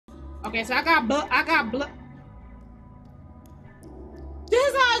Okay, so I got blood.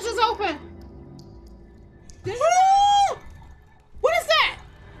 This eyes just open. What is that?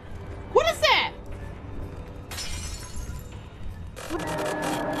 What is that?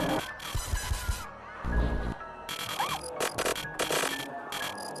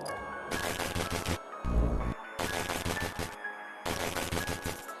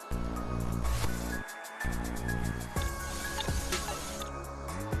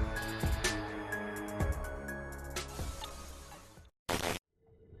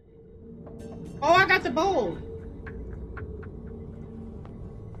 Oh, I got the bowl.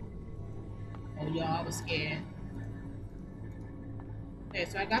 Oh, y'all, I was scared. Okay,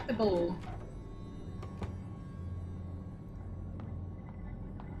 so I got the bowl.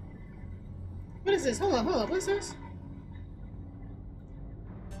 What is this? Hold up, hold up. What's this?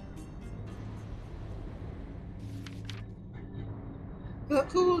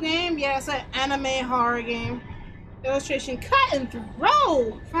 Cool game? Yeah, it's an anime horror game. Illustration: cut and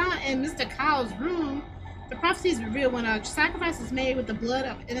throw. Found in Mr. Kyle's room. The prophecy is revealed when a sacrifice is made with the blood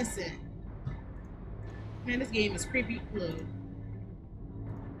of innocent. Man, this game is creepy. Look.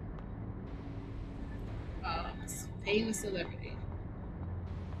 Famous celebrity.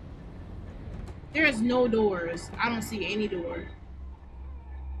 There is no doors. I don't see any door.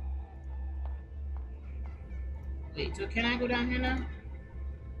 Wait, so can I go down here now?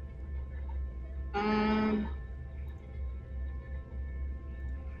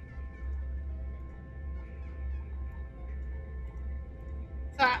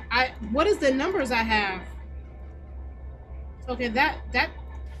 So what is the numbers I have? Okay, that.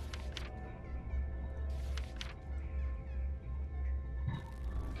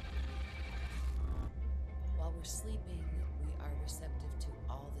 While we're sleeping, we are receptive to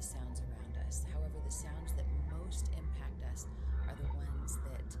all the sounds around us. However, the sounds that most impact us are the ones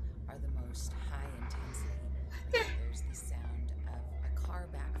that are the most high intensity. Like there's the sound of a car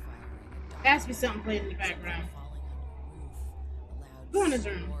backfiring, a dog There has to be something playing in the background. falling on your roof, a loud Go in this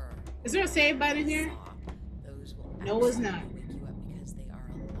room. Is there a save button here? Those will No, it's not. wake you up because they are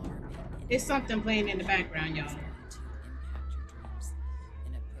alarming. There's something playing in the background, y'all. To impact your dreams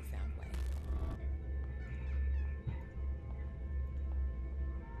in a profound way.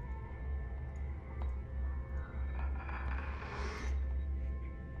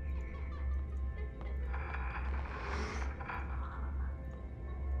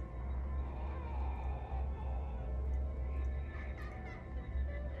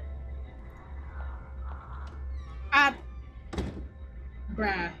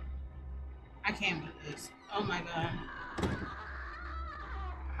 Bruh. I can't with this. Oh my god.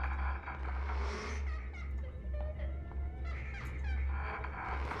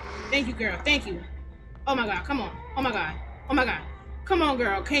 Thank you, girl. Thank you. Oh my god, come on. Oh my god. Oh my god. Come on,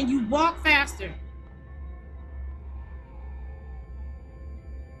 girl. Can you walk faster?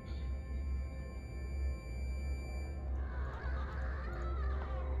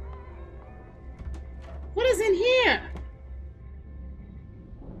 What is in here?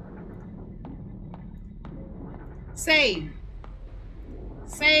 Save.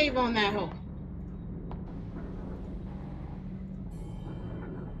 Save on that hoe.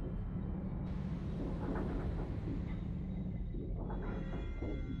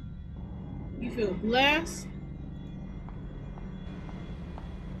 You feel blessed?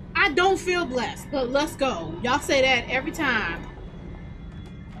 I don't feel blessed, but let's go. Y'all say that every time.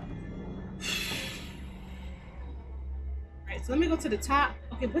 Alright, so let me go to the top.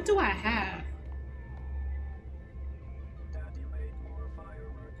 Okay, what do I have?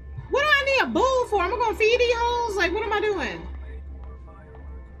 What do I need a bowl for? Am I gonna feed these hoes? Like, what am I doing?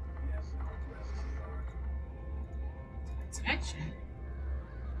 Protection.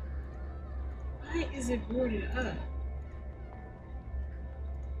 Why is it boarded up?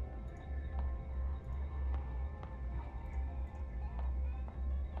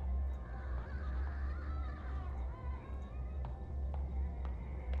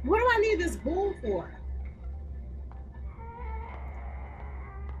 What do I need this bowl for?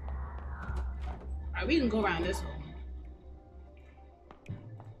 Alright, we can go around this hole.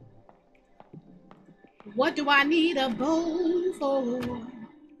 What do I need a bowl for?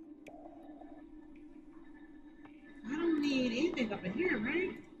 I don't need anything up in here,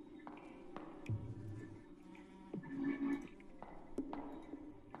 right?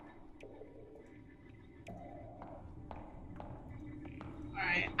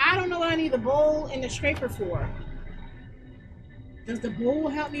 Alright, I don't know what I need the bowl and the scraper for. Does the bowl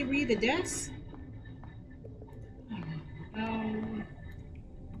help me read the desk?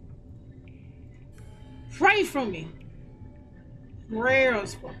 Pray for me.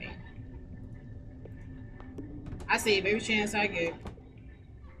 Prayers for me. I save every chance I get.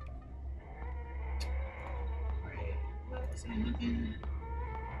 Right. What's anything?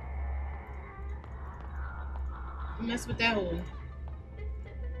 Mess with that hole.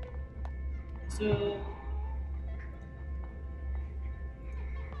 So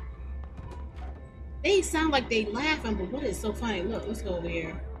they sound like they laughing, but what is so funny? Look, let's go over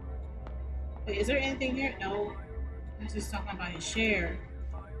here. Wait, is there anything here? No. He's just talking about his share.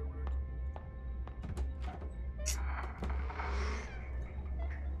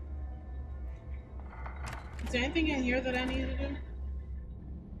 Is there anything in here that I need to do?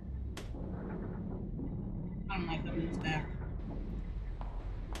 I don't like coming in this back.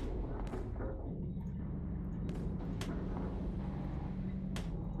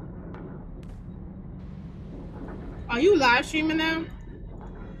 Are you live streaming now?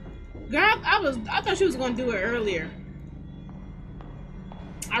 Girl, I thought she was gonna do it earlier.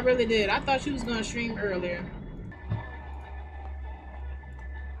 I really did. I thought she was gonna stream earlier.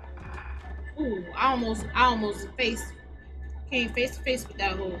 Ooh, I almost came face to face with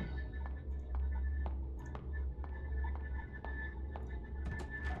that hole.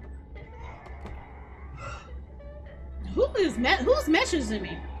 Who's messaging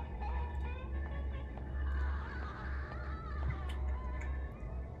me?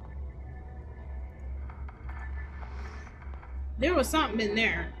 There was something in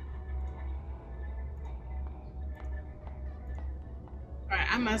there.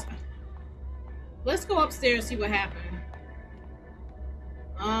 Alright, let's go upstairs and see what happened.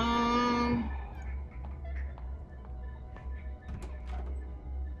 I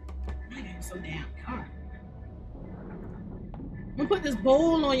am so damn hard. I'm gonna put this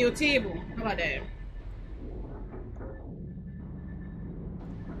bowl on your table. How about that?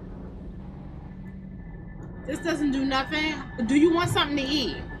 This doesn't do nothing. Do you want something to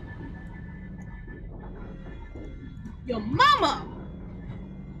eat? Your mama!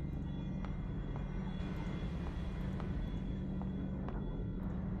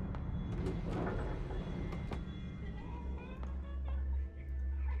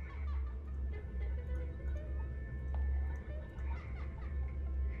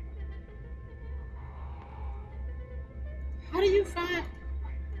 How do you find...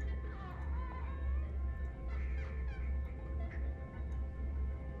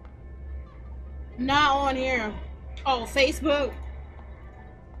 Not on here. Oh, Facebook.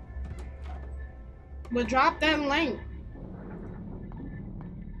 But drop that link.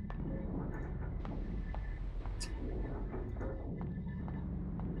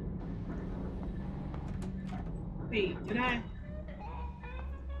 Wait, did I?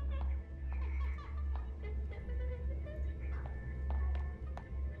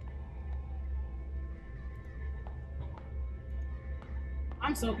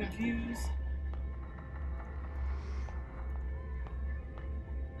 I'm so confused.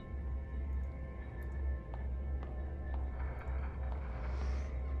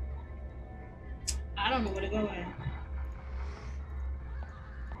 I don't know where to go at.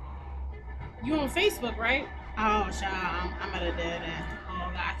 You on Facebook, right? Oh, child, I'm at a dead end.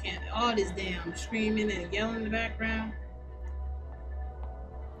 Oh, God, I can't. All this damn screaming and yelling in the background.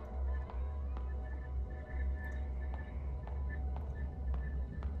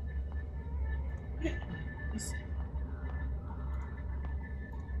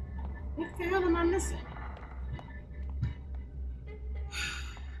 What the hell am I missing?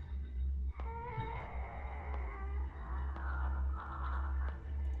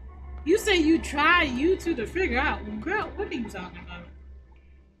 You say you tried YouTube to figure out. Girl, what are you talking about?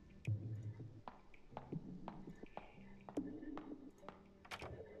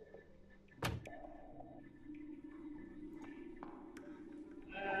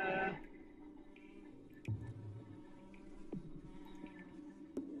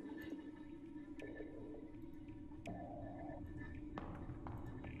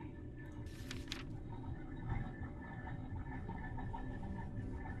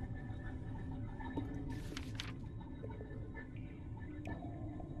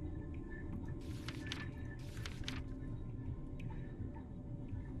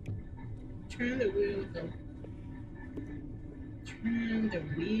 Turn the wheel, though. Turn the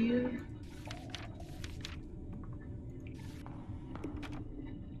wheel.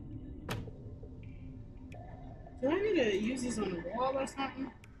 Do I need to use this on the wall or something?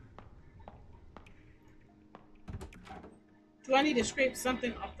 Do I need to scrape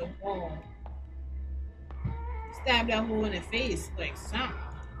something off the wall? Stab that hole in the face, like something.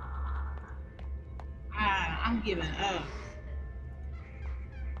 I'm giving up.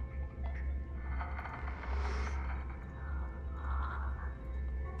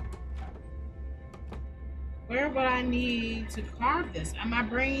 Where would I need to carve this? And my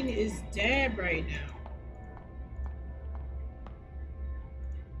brain is dead right now.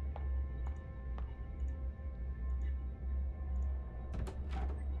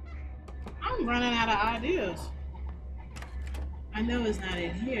 I'm running out of ideas. I know it's not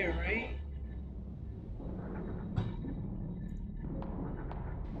in here, right?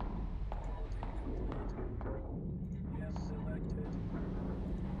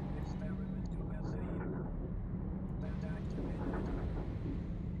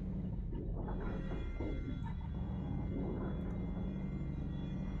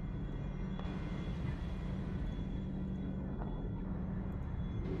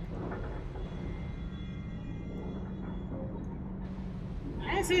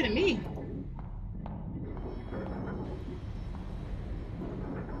 I didn't see it to me.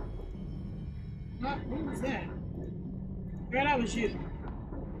 What was that? Girl, that was you.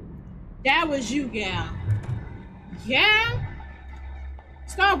 That was you, gal. Yeah?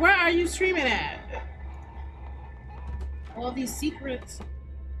 Star, where are you streaming at? All these secrets.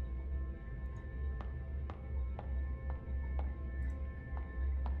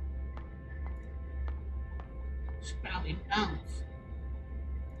 She probably bounced.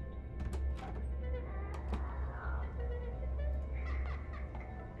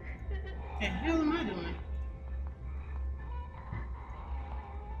 What the hell am I doing?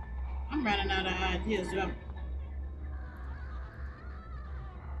 I'm running out of ideas, though.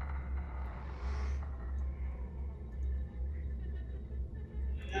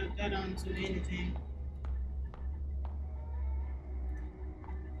 That don't do anything.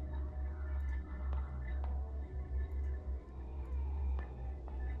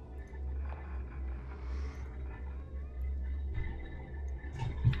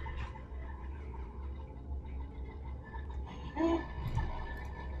 Oh.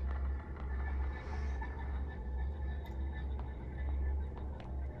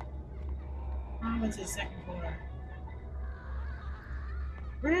 I went to the second floor.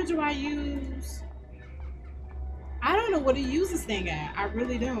 Where do I use? I don't know what to use this thing at. I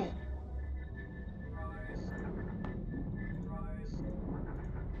really don't.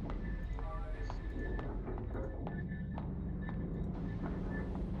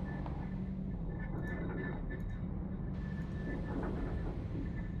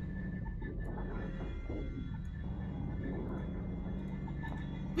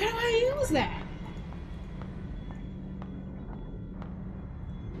 Where do I use that?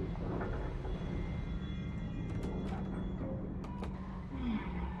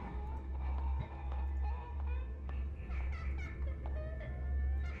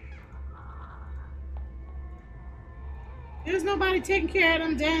 There's nobody taking care of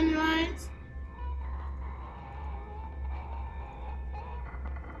them dandelions.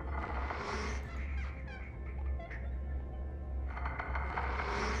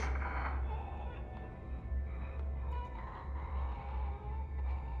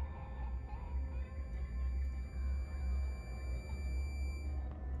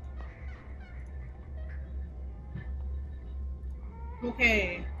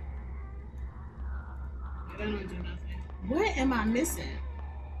 Okay. That don't do nothing. What am I missing?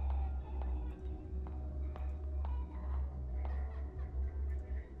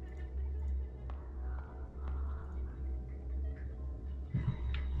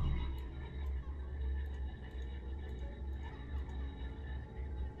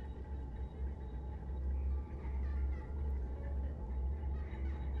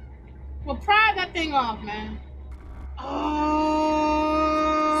 Well, pry that thing off, man. Oh,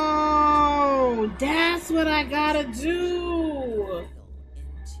 that's what I gotta do.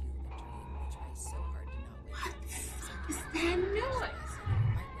 What the fuck is that noise?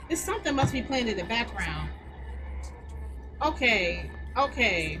 It's something must be playing in the background. Okay,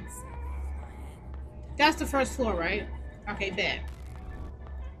 okay. That's the first floor, right? Okay, bet.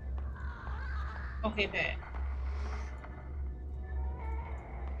 Okay, bet.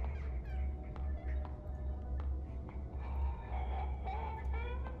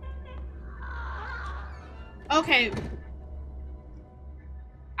 Okay. Oh,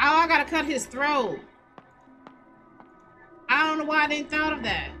 I gotta cut his throat. I don't know why I didn't thought of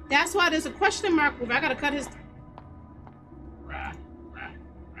that. That's why there's a question mark over. I gotta cut his.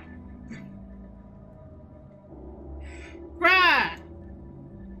 Bruh.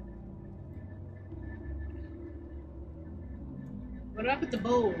 What up with the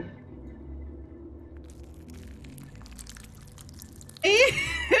bowl?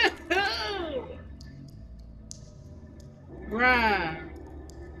 Bruh.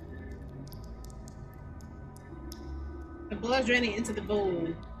 The blood's draining into the bowl.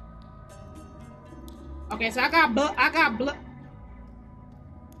 Okay, so I got blood.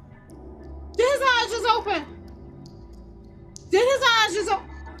 Did his eyes just open? Did his eyes just open?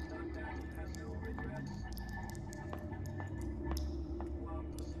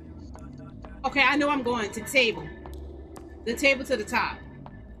 Okay, I know I'm going to the table. The table to the top.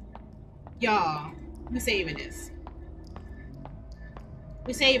 Y'all, we saving this.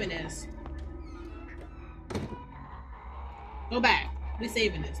 We saving this. Go back. We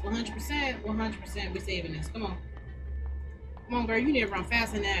saving this. 100%, 100%, we saving this. Come on. Come on, girl. You need to run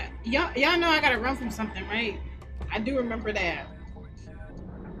faster than that. Y'all know I gotta run from something, right? I do remember that.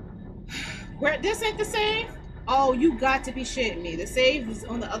 Where this ain't the save? Oh, you got to be shitting me. The save is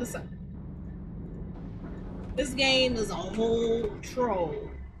on the other side. This game is a whole troll.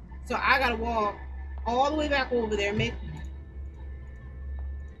 So I gotta walk all the way back over there. Make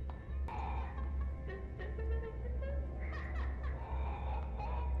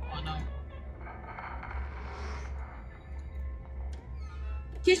oh no.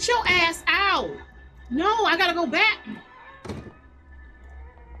 Get your ass out. No, I gotta go back.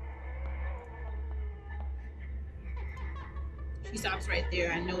 She stops right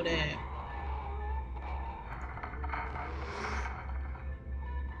there. I know that.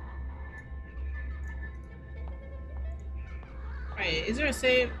 Right, is there a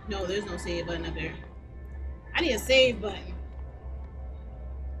save? No, there's no save button up there. I need a save button.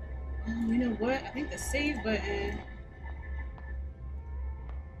 Oh, you know what? I think the save button.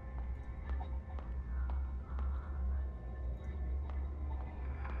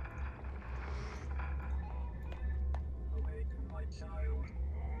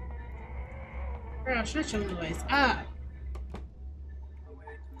 Girl, shut your noise up.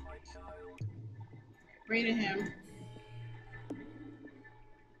 Rated him.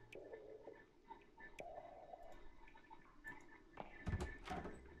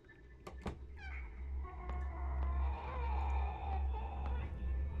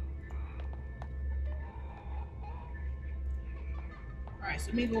 Alright, so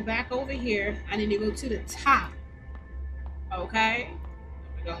let me go back over here. I need to go to the top. Okay?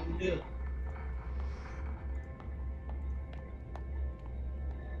 What we're gonna do.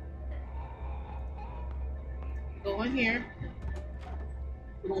 Go in here.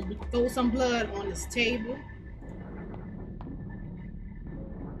 We're gonna throw some blood on this table.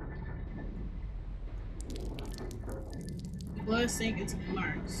 The blood sink into the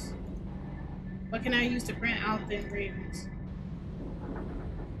marks. What can I use to print out the engravings?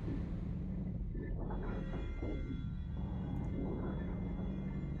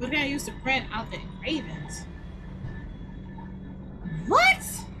 What can I use to print out the engravings? What?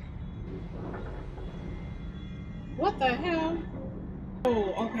 What the hell?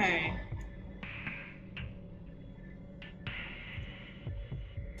 Oh, okay.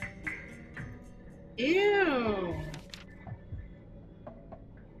 Ew.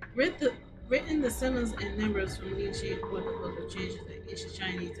 Written the symbols and numbers from each shape what the local changes that each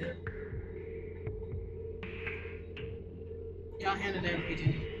Chinese to. Y'all handle that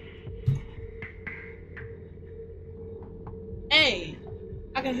reading. Hey,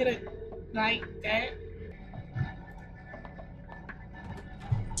 I can hit it like that.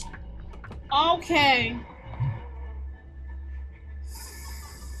 Okay.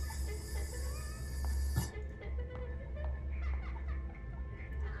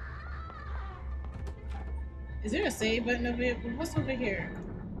 Is there a save button over here? What's over here?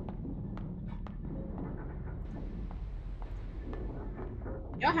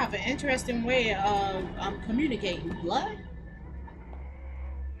 Y'all have an interesting way of communicating. Blood?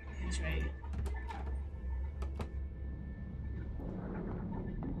 That's right.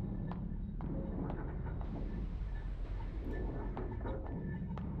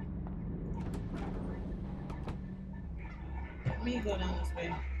 Let me go down this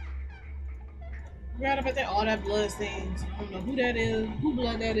way. Right up at there, all that blood stains. I don't know who that is, who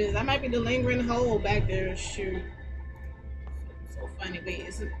blood that is. That might be the lingering hole back there. Shoot. So funny. Wait,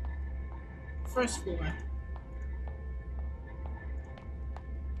 is it first floor?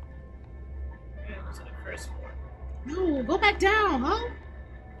 Yeah, go to the first floor. No, go back down, huh?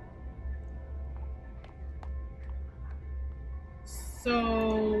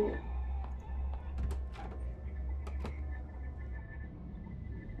 So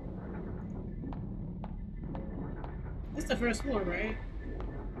this is the first floor, right?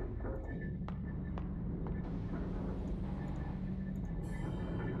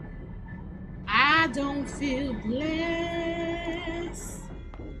 I don't feel blessed.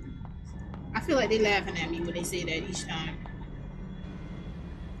 I feel like they're laughing at me when they say that each time.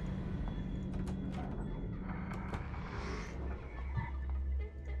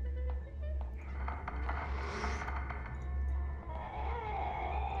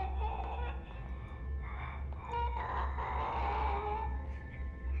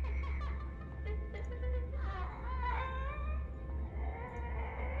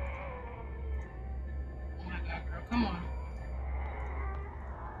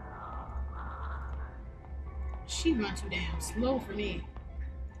 She run too damn slow for me.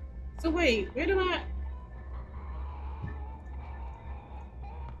 So wait, where do I?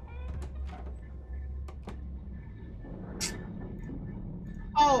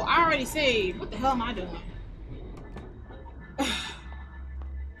 Oh, I already saved. What the hell am I doing?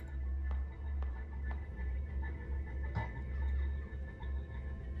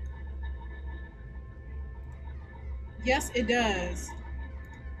 Yes, it does.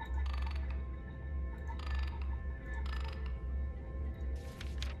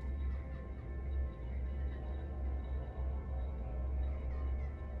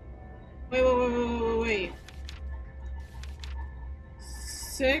 Wait.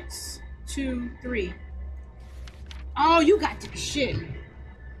 6, 2, 3. Oh, you got the shit.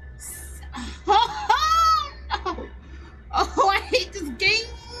 Oh, no. Oh, I hate this game.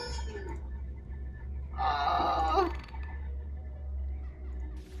 Oh.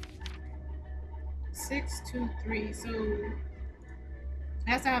 6, 2, 3. So it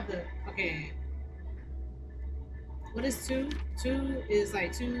has to have the okay. What is 2? 2 is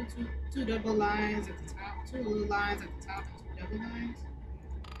like two double lines at the top, two little lines at the top, and two double lines.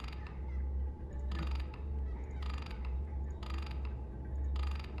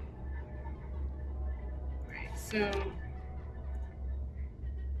 Right. So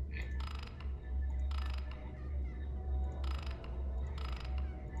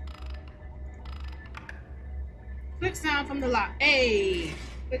click sound from the lock. A.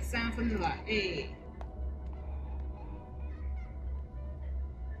 Click sound from the lock. A.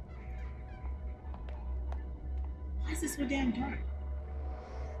 Why is this so damn dark?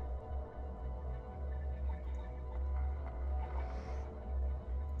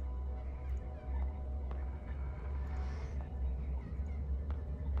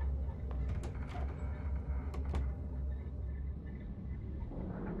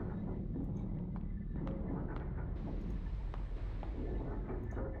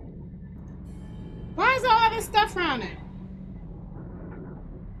 Why is all this stuff around it?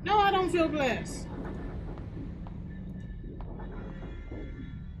 No, I don't feel blessed.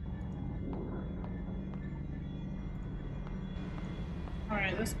 All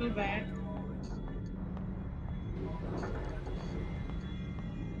right, let's go back.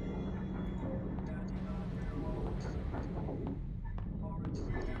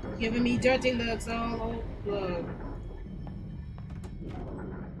 Giving me dirty looks all over.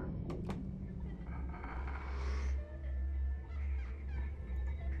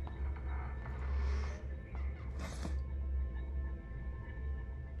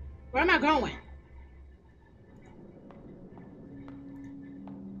 Where am I going?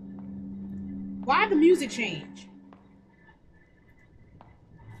 Why the music change?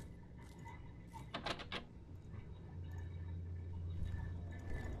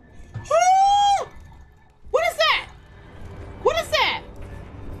 What is that? What is that?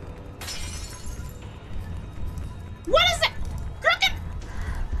 What is that? Crooked!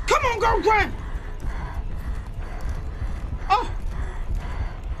 Come on, girl, run! Oh!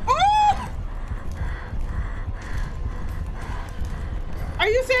 Oh! Are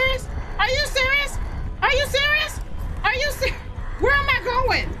you serious? Are you serious? Are you serious? Are you serious? Where am I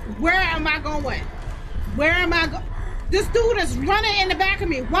going? Where am I going? Where am I going? This dude is running in the back of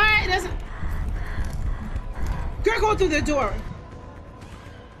me. Why doesn't... Girl, go through the door.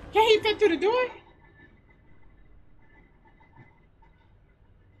 Can he fit through the door?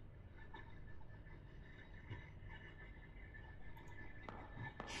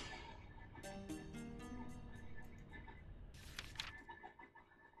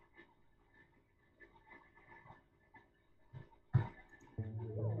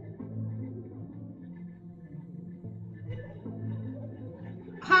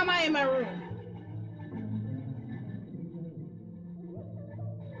 How am I in my room?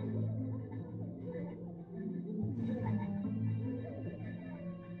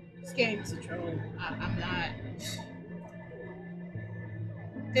 This game is a troll. I'm not.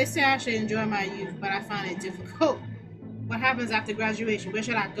 They say I should enjoy my youth, but I find it difficult. What happens after graduation? Where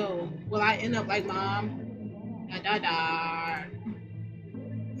should I go? Will I end up like mom? Da da da.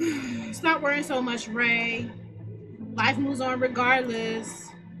 Stop worrying so much, Ray. Life moves on regardless.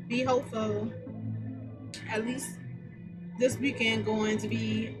 Be hopeful. At least this weekend going to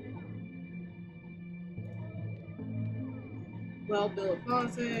be well built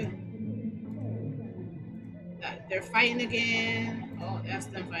closet. They're fighting again. Oh, that's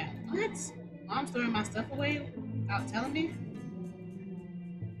them fighting. What? Mom's throwing my stuff away without telling me?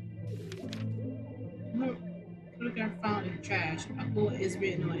 Look, I found in the trash. A quote is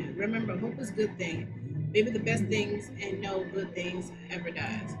written on it. Remember, hope is a good thing. Maybe the best things and no good things ever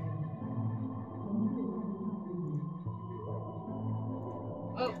dies.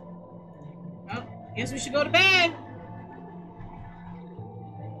 Guess we should go to bed.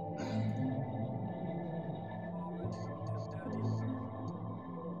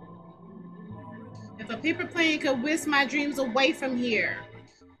 If a paper plane could whisk my dreams away from here.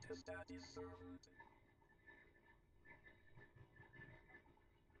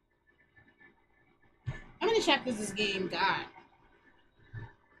 How many chapters this game got?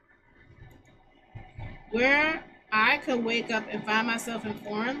 Where I could wake up and find myself in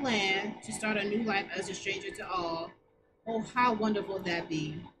foreign land to start a new life as a stranger to all. Oh, how wonderful that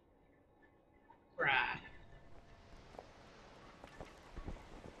be. Bruh.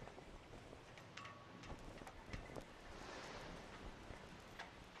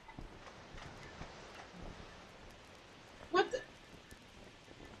 What the?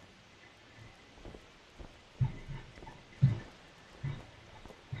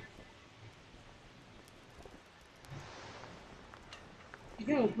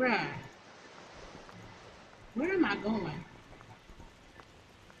 Yo, bruh. Where am I going?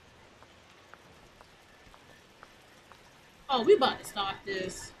 Oh, we about to start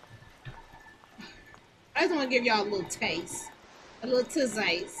this. I just want to give y'all a little taste. A little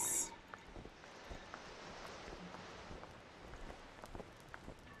taste.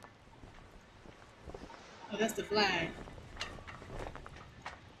 Oh, that's the flag.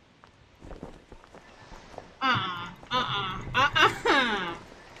 Uh-uh.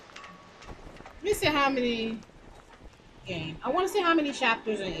 Let me see how many game. I want to see how many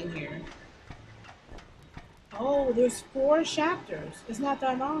chapters are in here. Oh, there's 4 chapters. It's not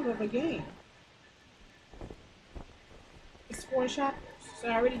that long of a game. It's 4 chapters. So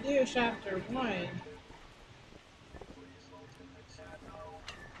I already did chapter 1.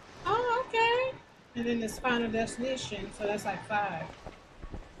 Oh, okay. And then this Final Destination, so that's like 5.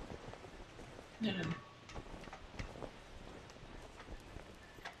 Yeah.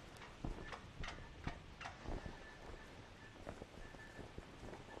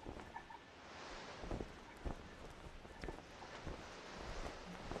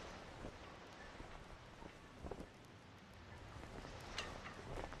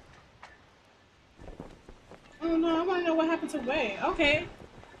 Oh no, I want to know what happened to Way. Okay.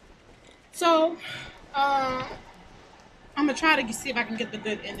 So, uh, I'm gonna try to see if I can get the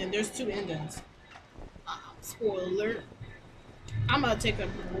good ending. There's 2 endings. Spoiler alert. I'm gonna take a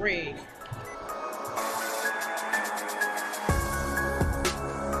break